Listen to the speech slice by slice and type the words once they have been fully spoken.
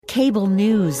Cable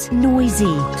news,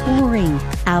 noisy, boring,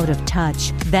 out of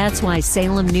touch. That's why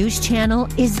Salem News Channel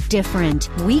is different.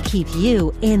 We keep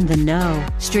you in the know.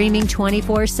 Streaming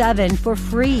 24/7 for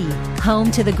free.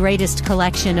 Home to the greatest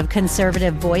collection of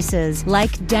conservative voices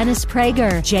like Dennis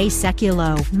Prager, Jay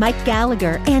Sekulow, Mike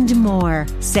Gallagher, and more.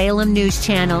 Salem News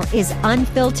Channel is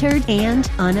unfiltered and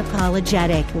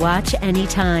unapologetic. Watch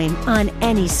anytime, on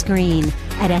any screen,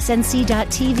 at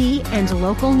snc.tv and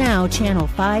Local Now Channel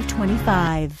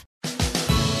 525.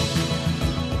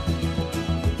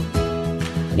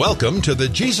 Welcome to the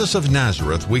Jesus of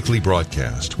Nazareth weekly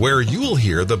broadcast, where you'll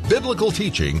hear the biblical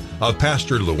teaching of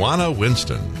Pastor Luana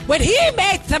Winston. When he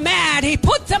made the man, he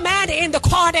put the man in the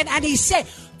garden and he said,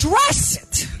 dress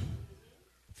it.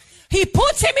 He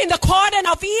puts him in the garden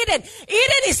of Eden.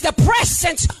 Eden is the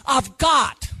presence of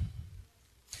God.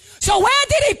 So where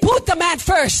did he put the man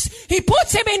first? He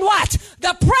puts him in what?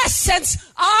 The presence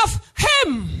of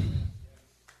him.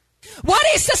 What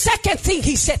is the second thing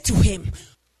he said to him?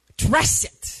 Dress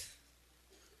it.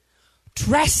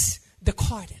 Dress the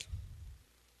garden.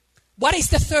 What is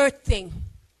the third thing?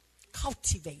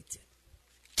 Cultivate it.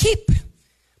 Keep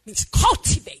means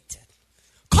cultivate it.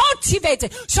 Cultivate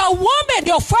it. So woman,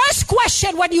 your first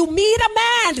question when you meet a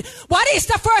man, what is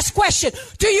the first question?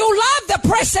 Do you love the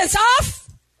presence of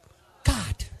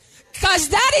God? Because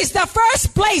that is the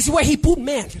first place where he put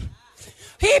man.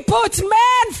 He puts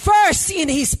man first in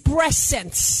his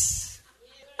presence.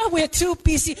 Oh, we're too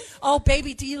busy. Oh,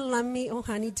 baby, do you love me? Oh,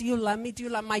 honey, do you love me? Do you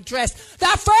love my dress? The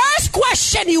first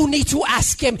question you need to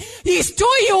ask him is, do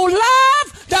you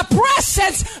love the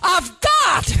presence of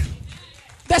God?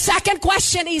 The second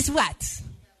question is what?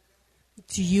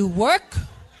 Do you work?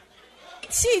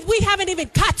 See, we haven't even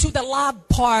got to the love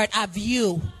part of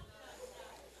you.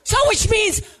 So which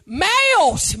means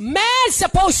males, man's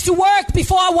supposed to work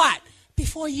before what?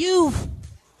 Before you.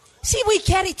 See, we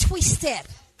get it twisted.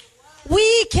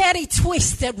 We get it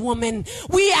twisted, woman.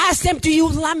 We ask them, do you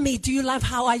love me? Do you love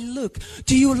how I look?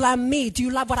 Do you love me? Do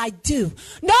you love what I do?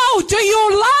 No, do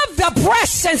you love the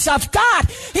presence of God?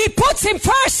 He puts him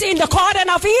first in the Garden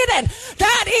of Eden.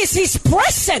 That is his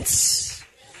presence.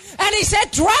 And he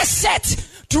said, dress it,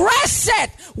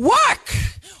 work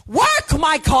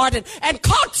my garden and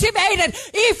cultivate it.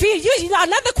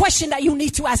 Another question that you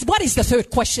need to ask, what is the third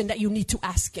question that you need to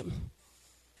ask him?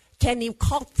 Can you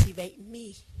cultivate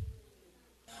me?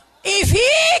 If he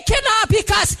cannot,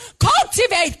 because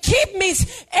cultivate, keep means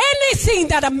anything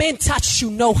that a man touch,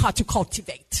 you know how to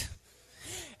cultivate.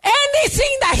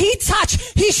 Anything that he touch,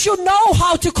 he should know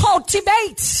how to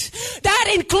cultivate. That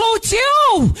includes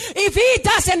you. If he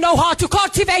doesn't know how to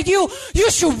cultivate you, you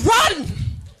should run.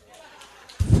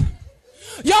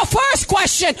 Your first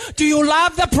question, do you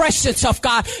love the presence of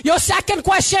God? Your second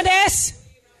question is?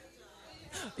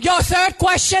 Your third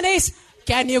question is,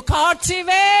 can you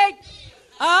cultivate?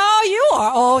 Oh, you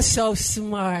are all so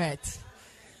smart.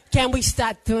 Can we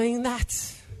start doing that?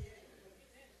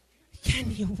 Can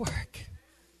you work?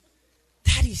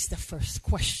 That is the first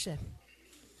question.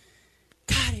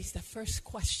 God is the first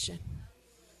question.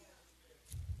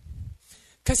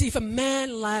 Because if a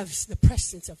man loves the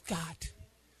presence of God,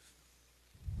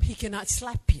 he cannot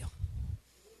slap you.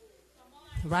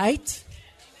 Right?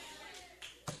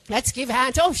 Let's give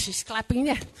hands. Oh, she's clapping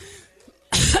there.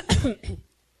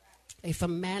 If a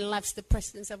man loves the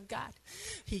presence of God,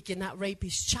 he cannot rape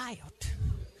his child.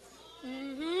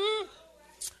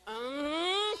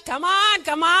 Come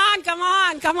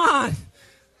on.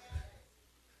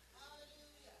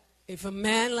 If a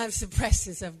man loves the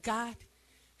presence of God,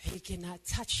 he cannot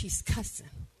touch his cousin.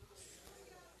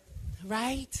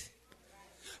 Right?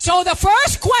 So the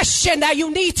first question that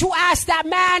you need to ask that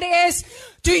man is,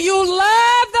 do you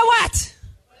love the what?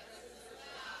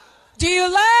 Do you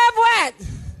love what?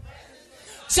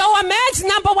 So a man's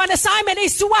number one assignment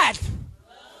is to what?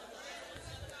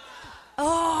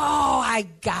 Oh, I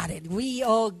got it. We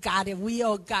all got it.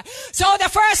 So the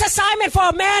first assignment for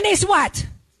a man is what?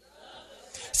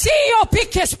 See your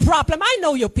biggest problem. I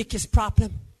know your biggest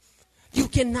problem. You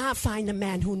cannot find a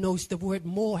man who knows the word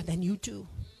more than you do.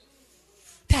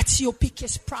 That's your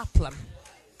biggest problem.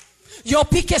 Your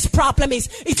biggest problem is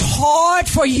it's hard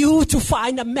for you to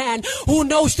find a man who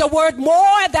knows the word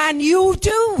more than you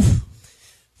do.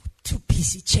 Too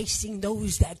busy chasing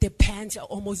those that their pants are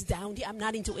almost down. I'm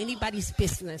not into anybody's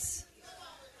business.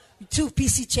 Too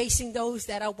busy chasing those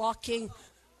that are walking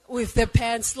with their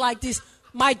pants like this.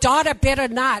 My daughter better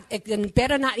not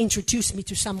introduce me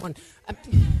to someone.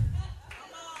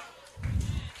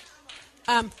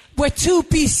 We're too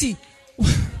busy.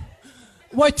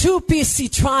 We're too busy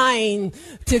trying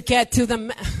to get to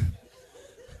the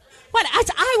What?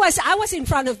 I was in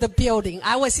front of the building.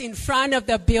 I was in front of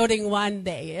the building one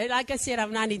day. Like I said,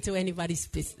 I'm not into anybody's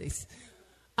business.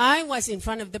 I was in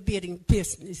front of the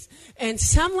business. And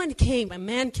a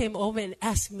man came over and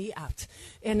asked me out.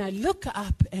 And I look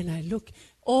up and I look,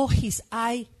 his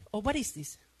eye, what is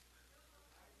this?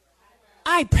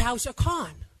 Eyebrows are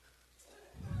gone.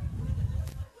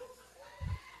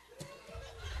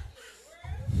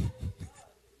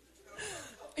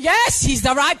 Yes, he's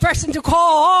the right person to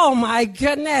call. Oh my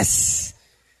goodness.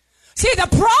 See, the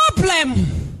problem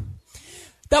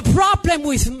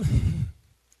with,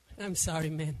 I'm sorry,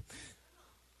 man.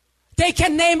 They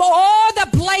can name all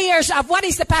the players of, what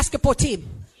is the basketball team?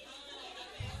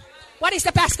 What is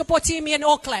the basketball team in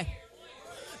Oakland?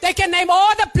 They can name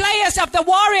all the players of the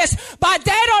Warriors, but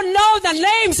they don't know the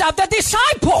names of the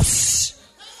disciples.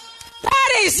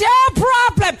 That is your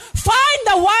problem. Find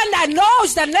the one that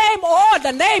knows the name or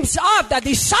the names of the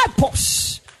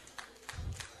disciples.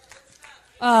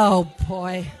 Oh,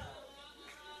 boy.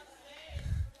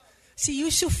 See,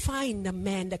 you should find the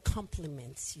man that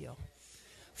compliments you.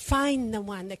 Find the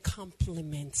one that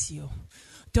compliments you.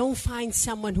 Don't find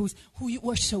someone who you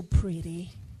were so pretty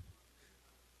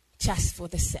just for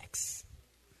the sex.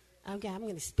 Okay, I'm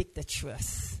going to speak the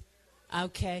truth.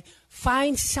 Okay,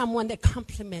 find someone that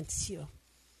compliments you.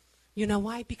 You know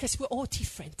why? Because we're all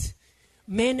different.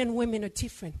 Men and women are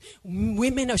different.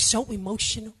 Women are so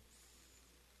emotional.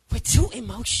 We're too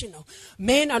emotional.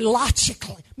 Men are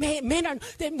logical. Men are.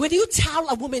 When you tell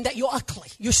a woman that you're ugly,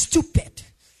 you're stupid,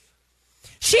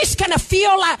 she's gonna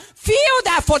feel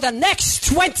that for the next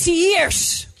 20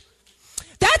 years.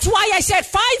 That's why I said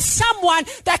find someone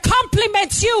that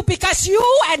compliments you, because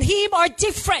you and him are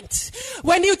different.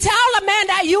 When you tell a man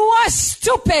that you are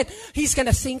stupid, he's going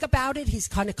to think about it, he's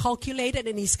going to calculate it,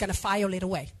 and he's going to file it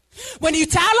away. When you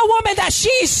tell a woman that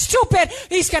she's stupid,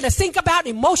 he's going to think about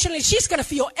it emotionally. She's going to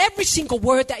feel every single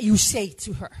word that you say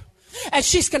to her. And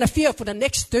she's going to feel it for the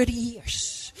next 30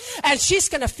 years. And she's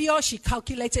going to feel, she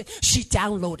calculates it, she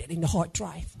downloads it in the hard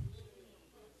drive.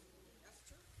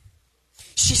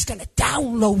 She's going to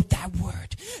download that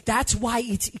word. That's why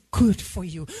it's good for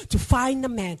you to find a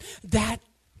man that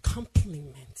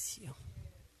compliments you.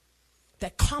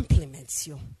 That compliments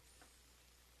you.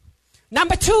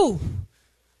 Number 2,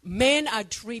 men are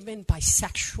driven by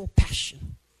sexual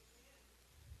passion.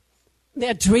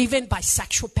 They're driven by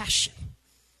sexual passion.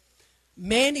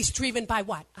 Man is driven by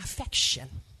what? Affection.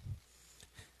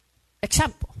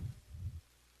 Example.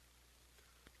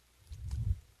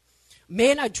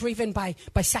 Men are driven by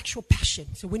sexual passion.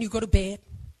 So when you go to bed,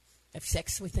 have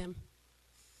sex with him,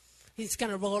 he's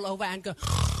going to roll over and go,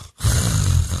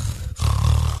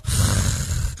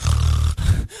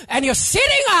 and you're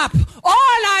sitting up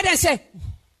all night and say,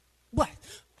 what?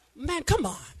 Man, come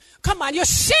on. You're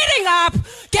sitting up,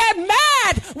 get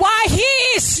mad while he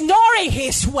is snoring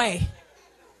his way.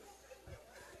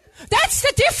 That's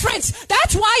the difference.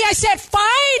 That's why I said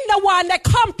find the one that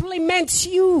compliments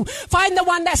you. Find the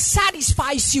one that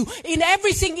satisfies you in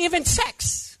everything, even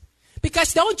sex.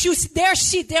 Because don't you dare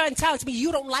sit there and tell me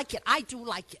you don't like it. I do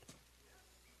like it.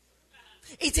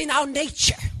 It's in our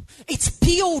nature. It's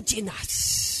built in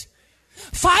us.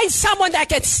 Find someone that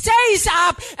can stay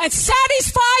up and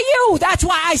satisfy you. That's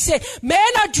why I say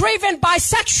men are driven by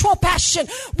sexual passion.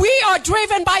 We are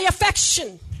driven by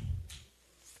affection.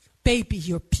 Baby,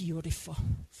 you're beautiful.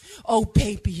 Oh,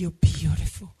 baby, you're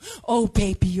beautiful. Oh,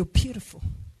 baby, you're beautiful.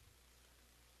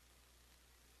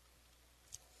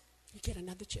 You get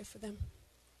another chair for them?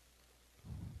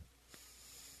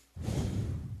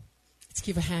 Let's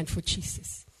give a hand for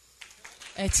Jesus.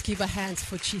 Let's give a hand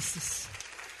for Jesus.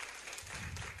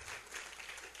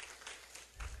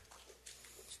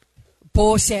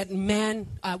 Paul said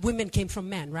women came from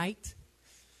man, right?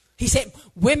 He said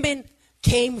women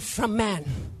came from man.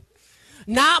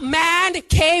 Not man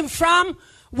came from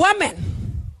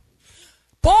woman.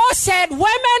 Paul said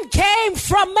women came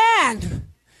from man.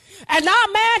 And not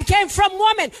man came from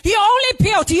woman. He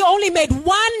only made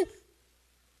one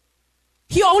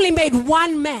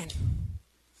man.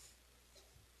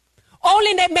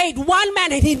 Only made one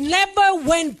man, and he never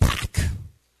went back.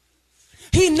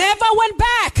 He never went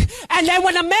back. And then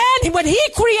when he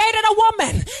created a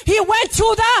woman, he went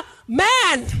to the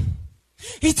man.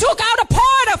 He took out a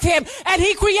part of him and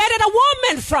he created a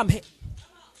woman from him.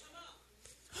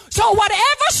 So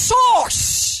whatever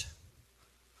source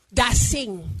that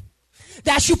thing,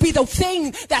 that should be the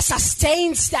thing that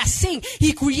sustains that thing.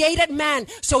 He created man.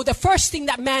 So the first thing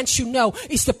that man should know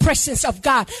is the presence of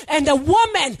God. And the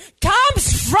woman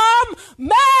comes from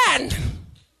man.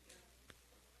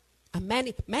 A man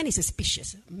is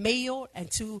suspicious. Male and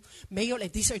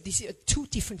these are two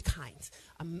different kinds.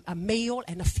 A male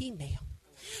and a female.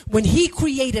 When he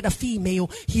created a female,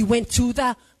 he went to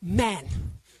the man.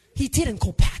 He didn't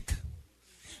go back.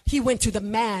 He went to the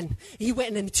man. He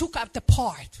went and took out a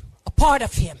part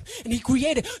of him, and he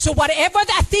created. So whatever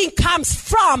that thing comes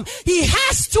from, he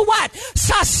has to what?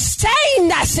 Sustain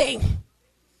that thing.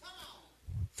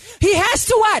 He has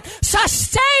to what?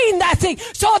 Sustain that thing.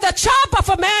 So the job of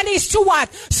a man is to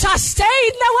what? Sustain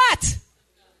the what?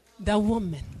 The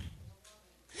woman.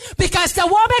 Because the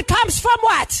woman comes from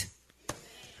what?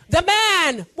 The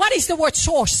man. What is the word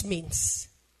source means?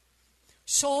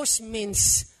 Source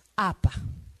means Abba.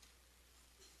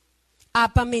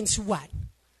 Abba means what?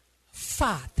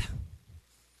 Father.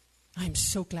 I'm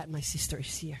so glad my sister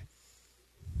is here.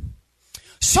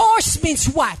 Source means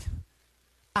what?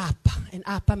 Abba. And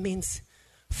Abba means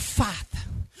Father.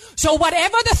 So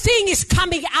whatever the thing is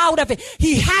coming out of it,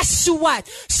 he has to what?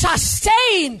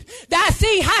 Sustain. That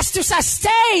thing has to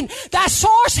sustain. That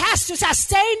source has to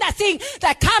sustain that thing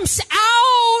that comes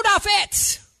out of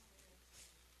it.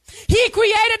 He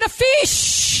created a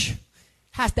fish.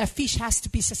 That fish has to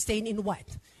be sustained in what?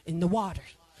 In the water.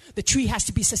 The tree has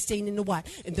to be sustained in the what?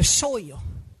 In the soil.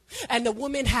 And the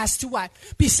woman has to what?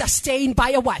 Be sustained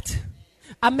by a what?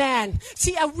 A man.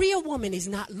 See, a real woman is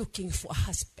not looking for a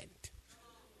husband.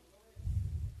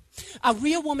 A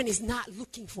real woman is not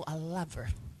looking for a lover.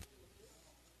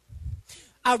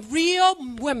 A real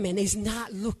woman is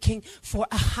not looking for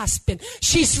a husband.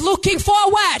 She's looking for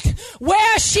what?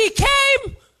 Where she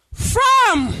came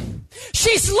from.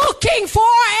 She's looking for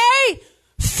a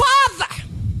father.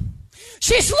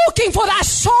 She's looking for that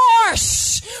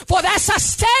source, for that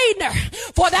sustainer,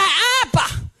 for that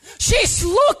Abba. She's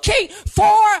looking for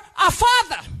a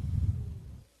father.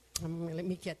 Let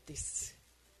me get this.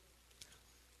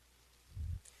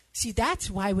 See, that's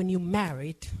why when you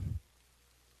married,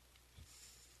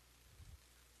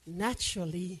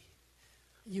 naturally,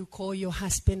 you call your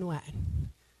husband what?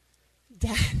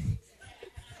 Daddy.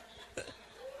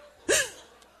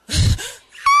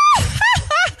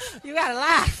 You gotta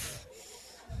laugh.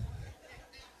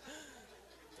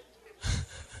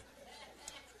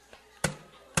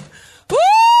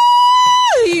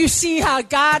 You see how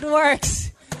God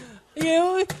works.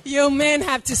 You men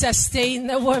have to sustain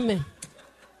the woman.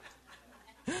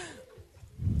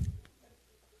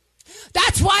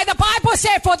 That's why the Bible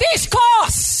said for this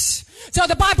cause. So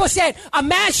the Bible said a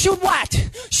man should what?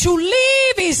 Should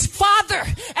leave his father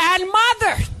and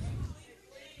mother.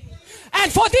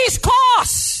 And for this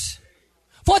cause,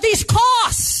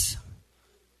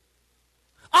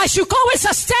 I should go and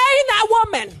sustain that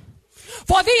woman.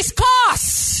 For this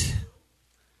cause,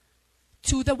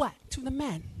 to the what? To the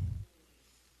man.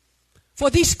 For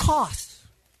this cause,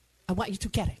 I want you to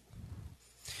get it.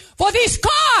 For this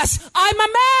cause, I'm a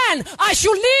man. I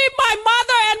should leave my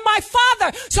mother and my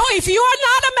father. So if you are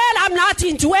not a man, I'm not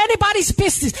into anybody's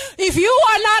business. If you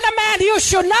are not a man, you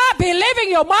should not be leaving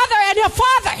your mother and your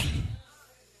father.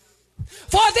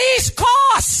 For this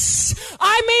cause,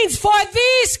 for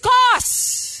this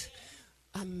cause,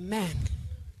 a man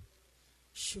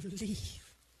should leave.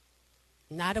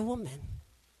 Not a woman.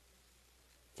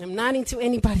 I'm not into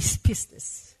anybody's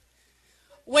business.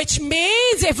 Which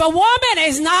means if a woman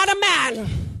is not a man,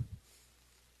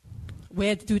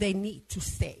 where do they need to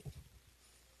stay?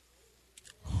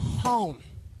 Home.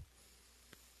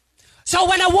 So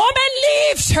when a woman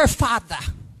leaves her father,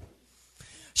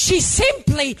 she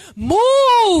simply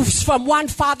moves from one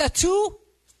father to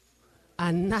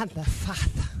another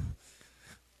father.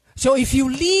 So if you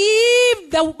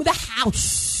leave the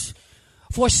house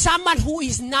for someone who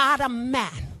is not a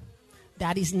man,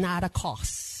 that is not a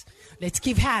cause. Let's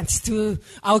give hands to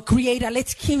our Creator.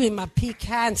 Let's give Him a big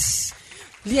hands.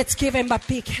 Let's give Him a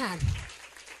big hand.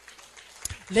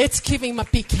 Let's give Him a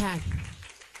big hand.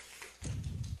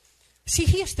 See,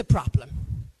 here's the problem.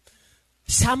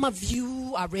 Some of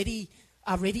you already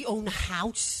own a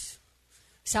house.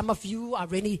 Some of you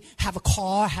already have a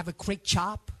car, have a great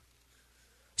job.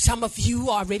 Some of you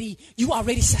already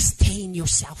sustain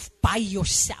yourself by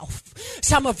yourself.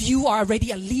 Some of you are already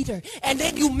a leader, and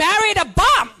then you married a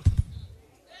bum.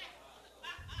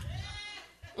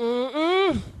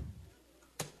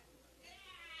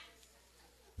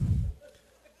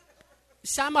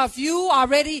 Some of you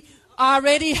already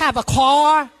have a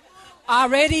car,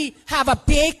 already have a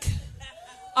big,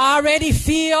 already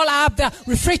fill up the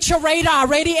refrigerator,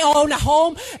 already own a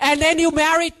home, and then you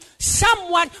married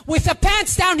someone with the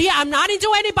pants down here. I'm not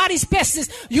into anybody's business.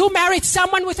 You married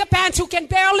someone with the pants who can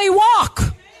barely walk.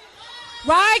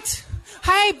 Right?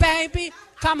 Hey, baby,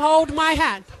 come hold my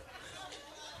hand.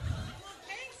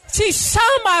 See, some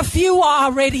of you are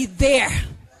already there.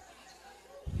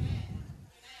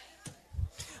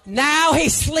 Now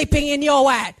he's sleeping in your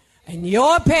what? In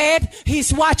your bed.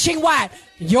 He's watching what?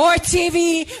 Your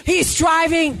TV. He's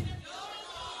driving.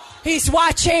 He's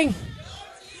watching.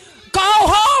 Go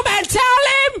home and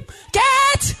tell him,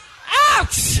 get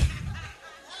out.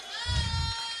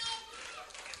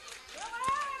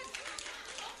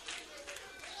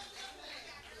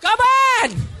 Come on.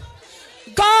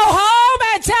 Go home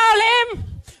and tell him,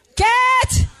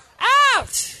 get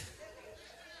out.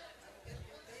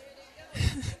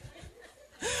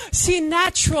 See,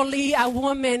 naturally, a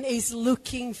woman is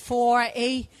looking for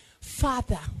a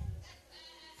father.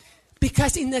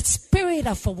 Because in the spirit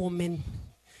of a woman,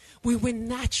 we will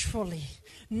naturally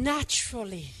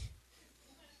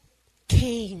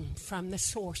came from the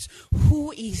source.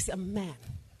 Who is a man?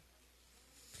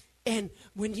 And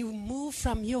when you move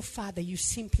from your father, you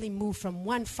simply move from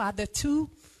one father to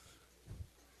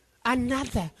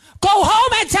another. Go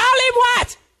home and tell him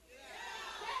what?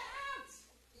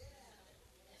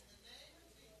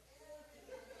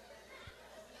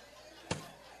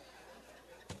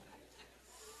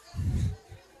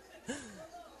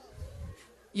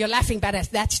 You're laughing, but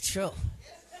that's true.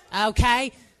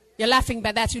 Okay? You're laughing,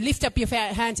 but that's true. Lift up your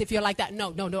hands if you're like that.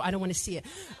 No, I don't want to see it.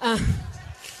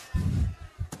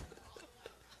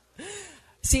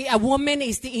 See, a woman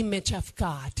is the image of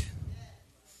God.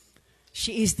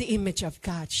 She is the image of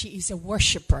God. She is a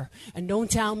worshiper. And don't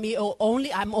tell me,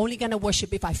 I'm only going to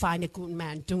worship if I find a good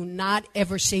man. Do not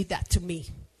ever say that to me.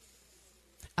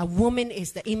 A woman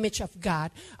is the image of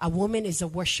God. A woman is a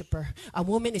worshiper. A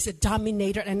woman is a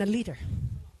dominator and a leader.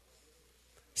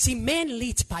 See, men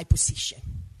lead by position.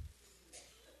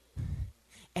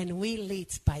 And we lead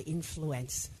by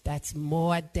influence. That's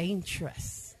more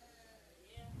dangerous.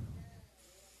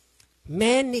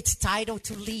 Men need title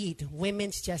to lead.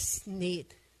 Women just need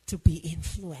to be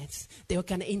influenced. They're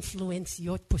going to influence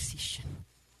your position.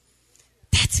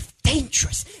 That's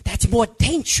dangerous. That's more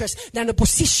dangerous than the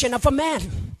position of a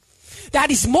man.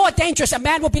 That is more dangerous. A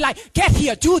man will be like, get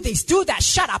here, do this, do that,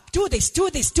 shut up, do this,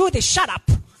 shut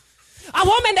up. A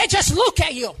woman, they just look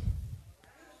at you.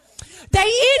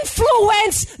 They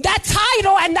influence that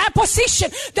title and that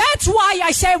position. That's why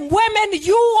I say, women,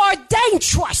 you are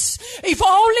dangerous. If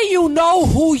only you know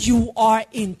who you are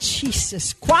in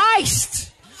Jesus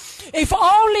Christ. If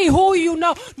only who you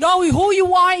know who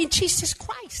you are in Jesus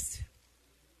Christ.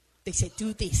 They say,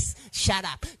 do this, shut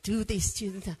up, do this,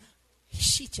 do that.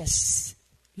 She just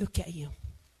look at you.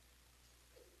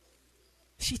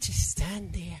 She just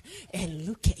stand there and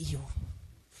look at you.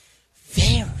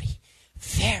 Very,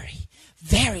 very,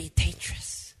 very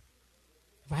dangerous.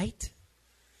 Right?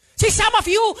 See, some of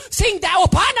you think that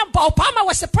Obama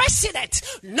was the president.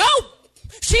 No,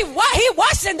 he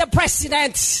wasn't the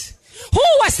president. Who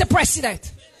was the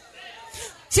president?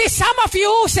 See, some of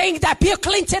you think that Bill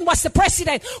Clinton was the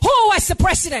president. Who was the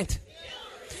president?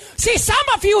 See, some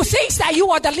of you think that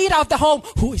you are the leader of the home.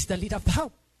 Who is the leader of the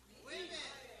home?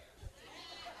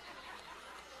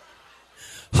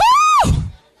 Who?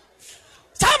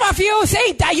 Some of you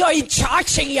think that you're in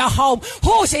charge in your home.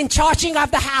 Who's in charge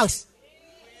of the house?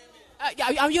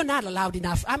 You're not loud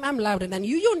enough. I'm louder than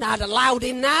you. You're not loud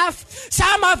enough.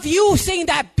 Some of you think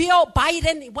that Bill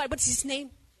Biden, what's his name?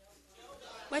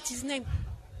 What's his name?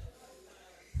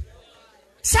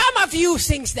 Some of you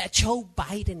think that Joe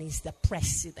Biden is the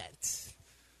president.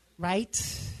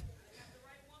 Right?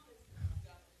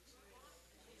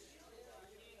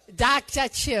 Dr.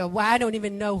 Chill. Well, I don't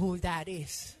even know who that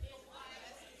is.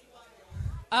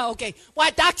 Oh, okay. Well,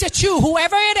 Dr. Chu,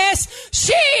 whoever it is,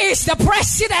 she is the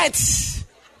president.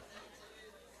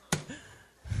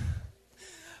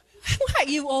 I want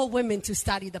you all women to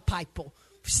study the Bible.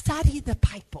 Study the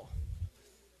Bible.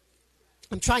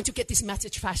 I'm trying to get this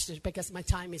message faster because my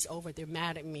time is over. They're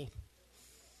mad at me.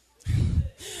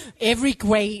 Every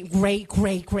great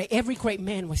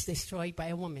man was destroyed by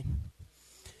a woman.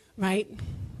 Right?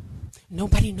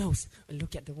 Nobody knows.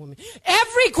 Look at the woman.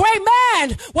 Every great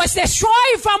man was destroyed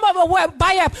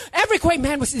every great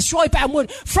man was destroyed by a woman.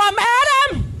 From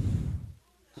Adam.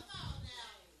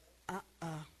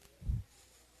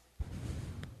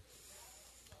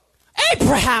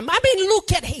 Abraham.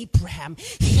 Look at Abraham.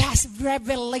 He has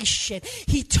revelation.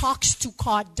 He talks to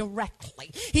God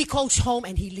directly. He goes home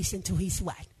and he listens to his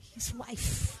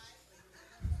wife.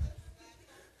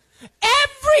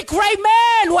 Every great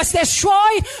man was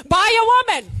destroyed by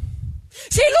a woman.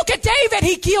 See, look at David.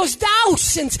 He kills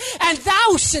thousands and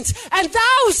thousands and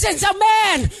thousands of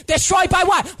men. Destroyed by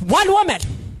what? One woman.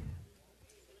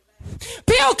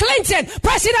 Bill Clinton,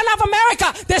 President of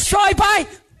America, destroyed by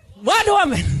one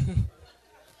woman.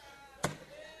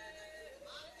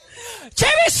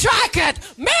 Jimmy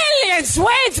Strackett, millions,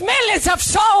 wins millions of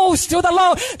souls to the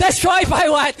Lord, destroyed by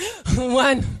what?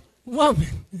 One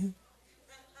woman.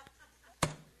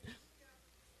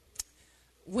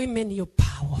 Women, you're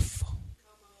powerful.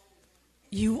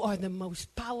 You are the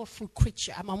most powerful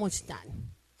creature. I'm almost done.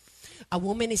 A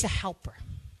woman is a helper.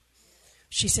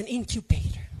 She's an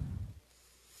incubator.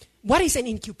 What is an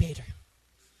incubator?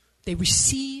 They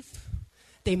receive,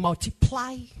 they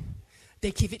multiply,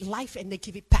 they give it life, and they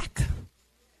give it back.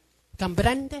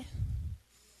 Comprende?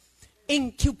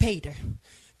 Incubator.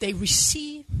 They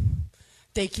receive,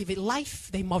 they give it life,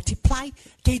 they multiply,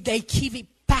 they give it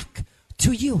back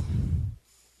to you.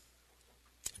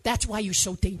 That's why you're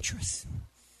so dangerous.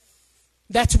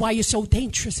 That's why you're so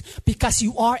dangerous, because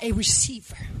you are a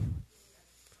receiver.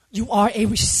 You are a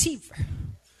receiver.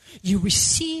 You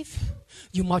receive,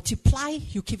 you multiply,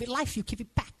 you give it life, you give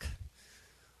it back.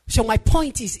 So my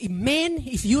point is, men,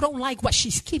 if you don't like what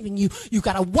she's giving you, you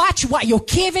got to watch what you're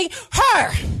giving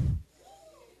her.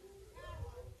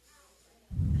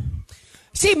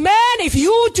 See, men, if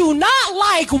you do not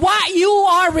like what you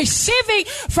are receiving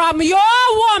from your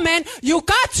woman, you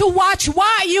got to watch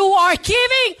what you are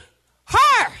giving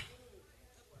her.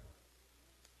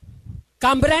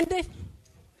 Comprende?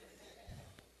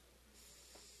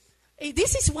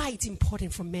 This is why it's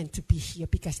important for men to be here,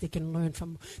 because they can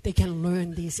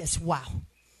learn this as well.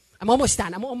 I'm almost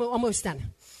done. I'm almost done.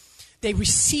 They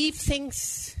receive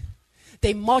things,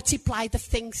 they multiply the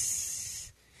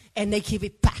things, and they give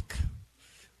it back.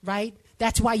 Right?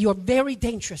 That's why you're very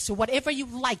dangerous. So whatever you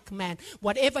like, man,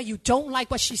 whatever you don't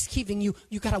like what she's giving you,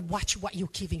 you got to watch what you're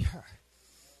giving her.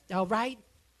 All right?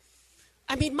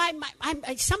 I mean,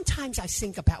 sometimes I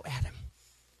think about Adam.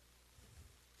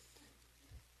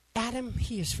 Adam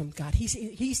hears from God. He's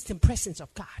in the presence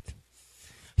of God.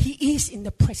 He is in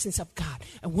the presence of God.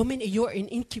 A woman, you're an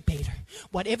incubator.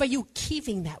 Whatever you're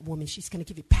giving that woman, she's going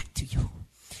to give it back to you.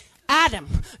 Adam,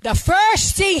 the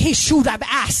first thing he should have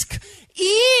asked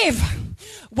Eve,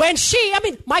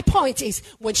 my point is,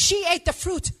 when she ate the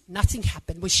fruit, nothing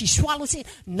happened. When she swallows it,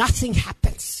 nothing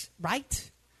happens, right?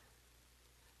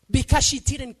 Because she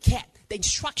didn't get the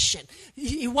instruction.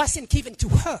 It wasn't given to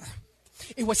her.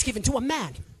 It was given to a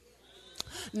man.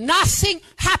 Nothing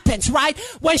happens, right?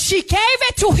 When she gave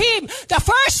it to him, the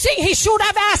first thing he should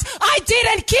have asked, I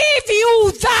didn't give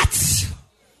you that.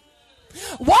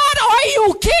 What are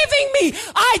you giving me?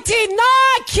 I did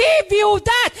not give you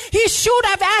that. He should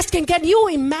have asked. And can you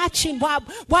imagine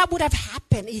what would have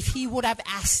happened if he would have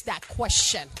asked that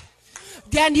question?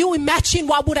 Can you imagine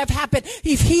what would have happened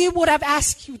if he would have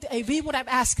asked you? If he would have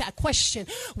asked that question?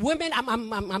 Women,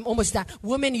 I'm almost done.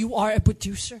 Women, you are a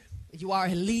producer. You are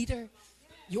a leader.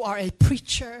 You are a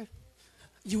preacher.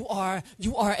 You are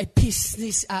a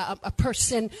business a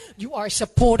person. You are a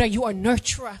supporter. You are a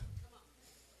nurturer.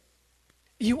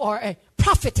 You are a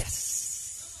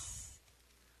prophetess.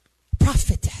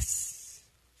 Prophetess.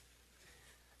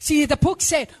 See, the book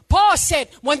said, Paul said,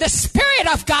 when the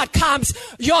Spirit of God comes,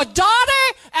 your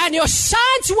daughter and your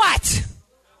sons what?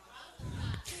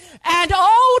 And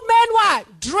old men what?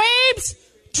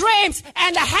 Dreams.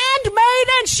 And the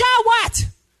handmaiden shall what?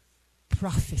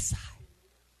 Prophesy.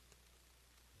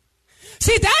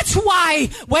 See, that's why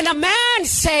when a man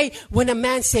say,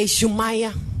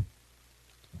 Shumaya,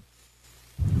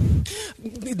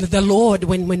 the Lord,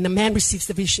 when the man receives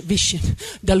the vision,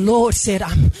 the Lord said,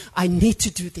 I need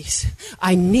to do this.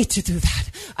 I need to do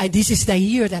that. This is the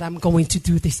year that I'm going to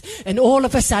do this. And all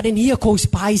of a sudden, year goes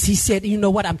by. He said, you know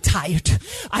what? I'm tired.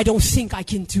 I don't think I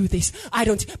can do this.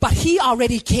 But he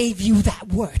already gave you that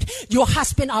word. Your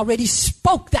husband already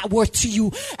spoke that word to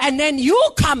you. And then you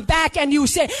come back and you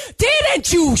say,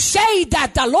 didn't you say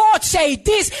that the Lord said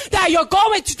this, that you're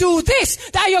going to do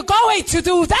this, that you're going to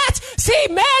do that? See,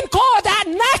 men call that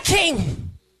necking.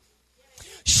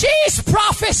 She's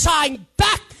prophesying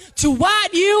back to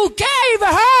what you gave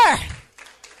her.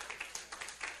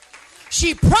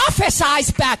 She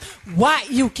prophesies back what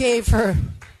you gave her.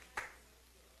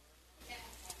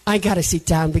 I gotta sit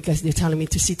down because they're telling me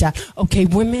to sit down. Okay,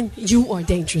 women, you are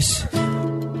dangerous.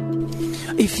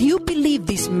 If you believe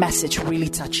this message really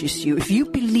touches you, if you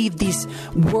believe this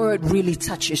word really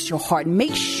touches your heart,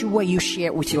 make sure you share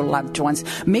it with your loved ones.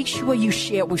 Make sure you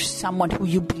share it with someone who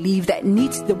you believe that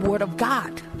needs the word of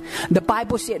God. The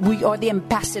Bible said we are the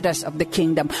ambassadors of the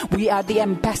kingdom. We are the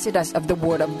ambassadors of the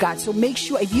word of God. So make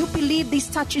sure, if you believe this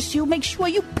touches you, make sure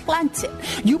you plant it.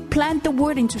 You plant the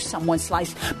word into someone's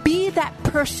life. Be that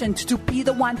person to be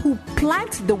the one who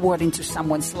plants the word into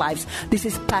someone's lives. This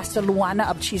is Pastor Luana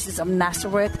of Jesus of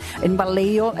Nazareth, and in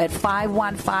Vallejo at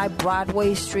 515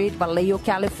 Broadway Street, Vallejo,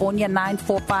 California,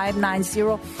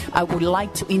 94590. I would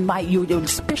like to invite you,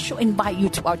 special invite you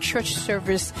to our church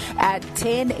service at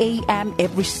 10 a.m.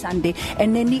 every Sunday,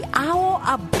 and then the hour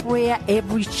of prayer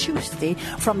every Tuesday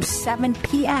from 7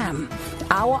 p.m.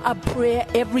 Hour of prayer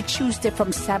every Tuesday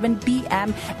from 7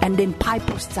 p.m. and then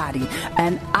Bible study.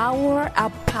 An hour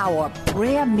of power,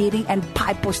 prayer meeting and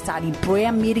Bible study.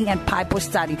 Prayer meeting and Bible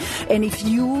study. And if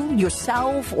you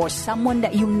yourself or someone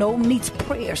that you know needs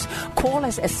prayers, call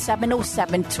us at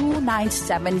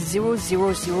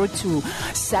 707-297-0002.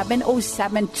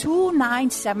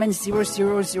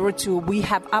 707-297-0002. We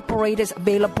have operators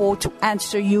available to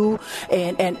answer you,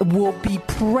 and we'll be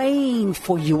praying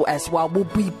for you as well. We'll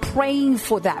be praying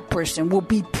for that person. We'll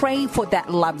be praying for that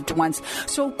loved ones.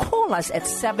 So call us at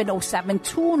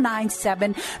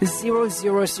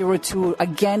 707-297-0002.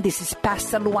 Again, this is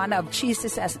Pastor Luana of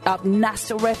Jesus of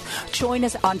Nazareth. Join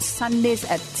us on Sundays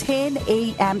at 10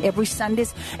 a.m. every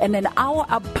Sundays, and an hour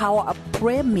of power of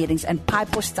prayer meetings and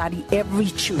Bible study every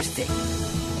Tuesday.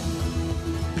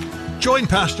 Join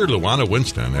Pastor Luana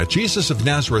Winston at Jesus of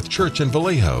Nazareth Church in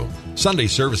Vallejo. Sunday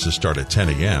services start at 10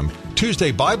 a.m.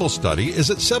 Tuesday Bible study is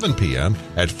at 7 p.m.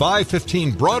 at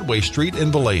 515 Broadway Street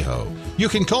in Vallejo. You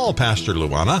can call Pastor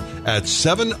Luana at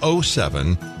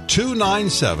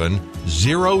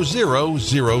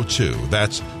 707-297-0002.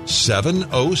 That's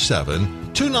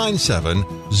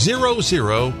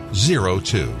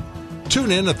 707-297-0002.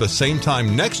 Tune in at the same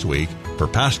time next week for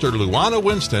Pastor Luana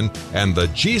Winston and the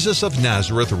Jesus of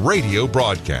Nazareth radio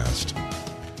broadcast.